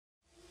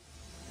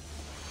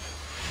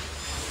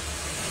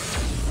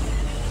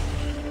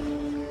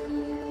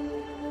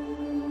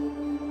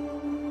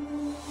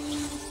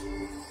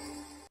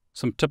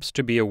Some tips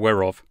to be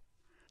aware of.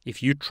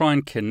 If you try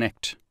and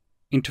connect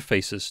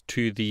interfaces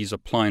to these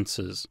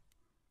appliances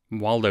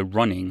while they're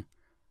running,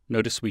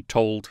 notice we're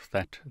told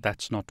that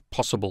that's not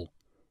possible.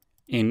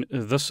 In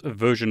this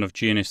version of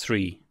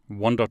GNS3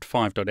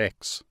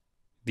 1.5.x,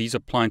 these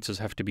appliances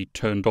have to be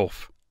turned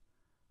off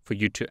for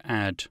you to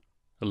add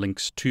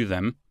links to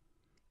them.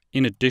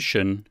 In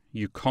addition,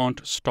 you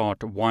can't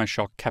start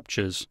Wireshark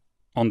captures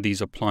on these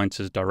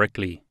appliances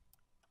directly.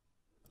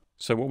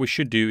 So what we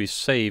should do is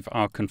save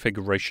our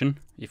configuration,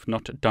 if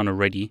not done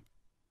already,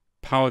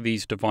 power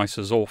these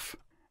devices off,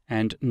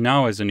 and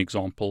now as an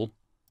example,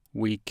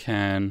 we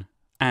can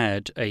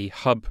add a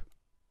hub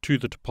to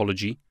the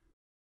topology.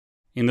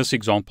 In this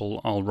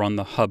example, I'll run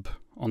the hub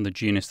on the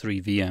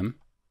GNS3 VM.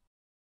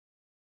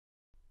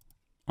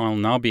 I'll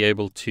now be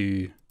able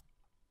to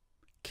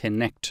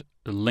connect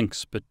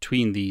links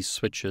between these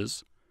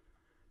switches.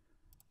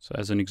 So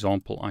as an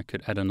example, I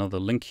could add another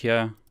link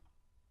here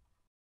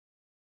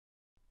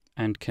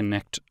and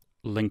connect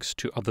links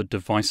to other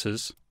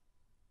devices.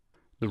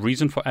 The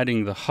reason for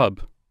adding the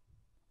hub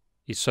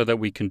is so that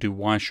we can do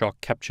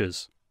Wireshark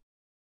captures.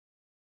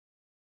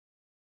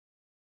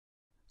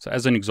 So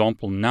as an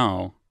example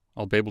now,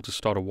 I'll be able to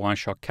start a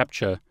Wireshark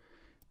capture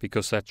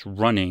because that's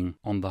running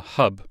on the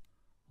hub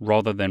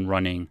rather than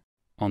running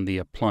on the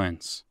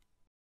appliance.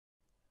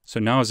 So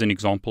now as an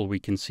example, we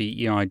can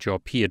see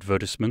EIGRP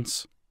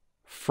advertisements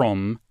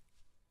from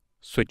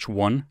switch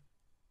 1.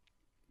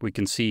 We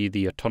can see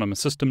the autonomous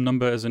system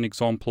number as an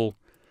example.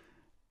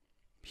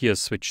 Here's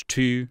switch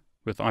 2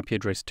 with IP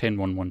address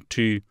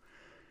 10.1.1.2,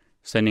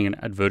 sending an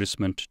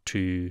advertisement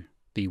to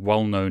the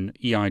well-known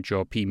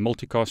EIGRP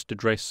multicast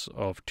address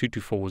of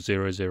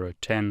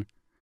 224.0.0.10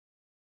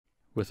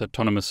 with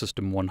autonomous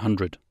system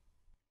 100.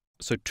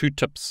 So 2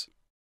 tips.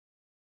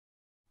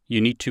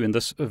 You need to, in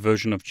this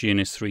version of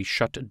GNS3,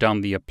 shut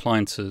down the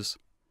appliances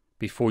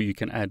before you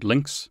can add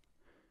links,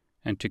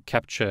 and to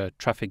capture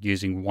traffic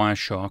using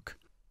Wireshark,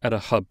 add a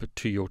hub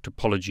to your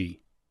topology.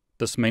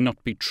 This may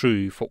not be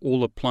true for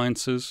all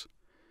appliances,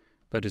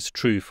 but is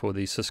true for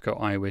the Cisco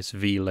IOS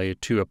V Layer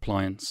 2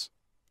 appliance.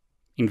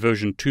 In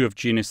version 2 of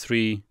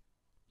GNS3,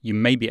 you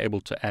may be able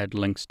to add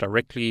links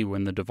directly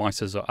when the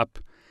devices are up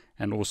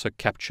and also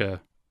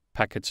capture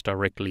packets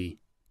directly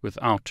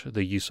without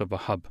the use of a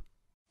hub.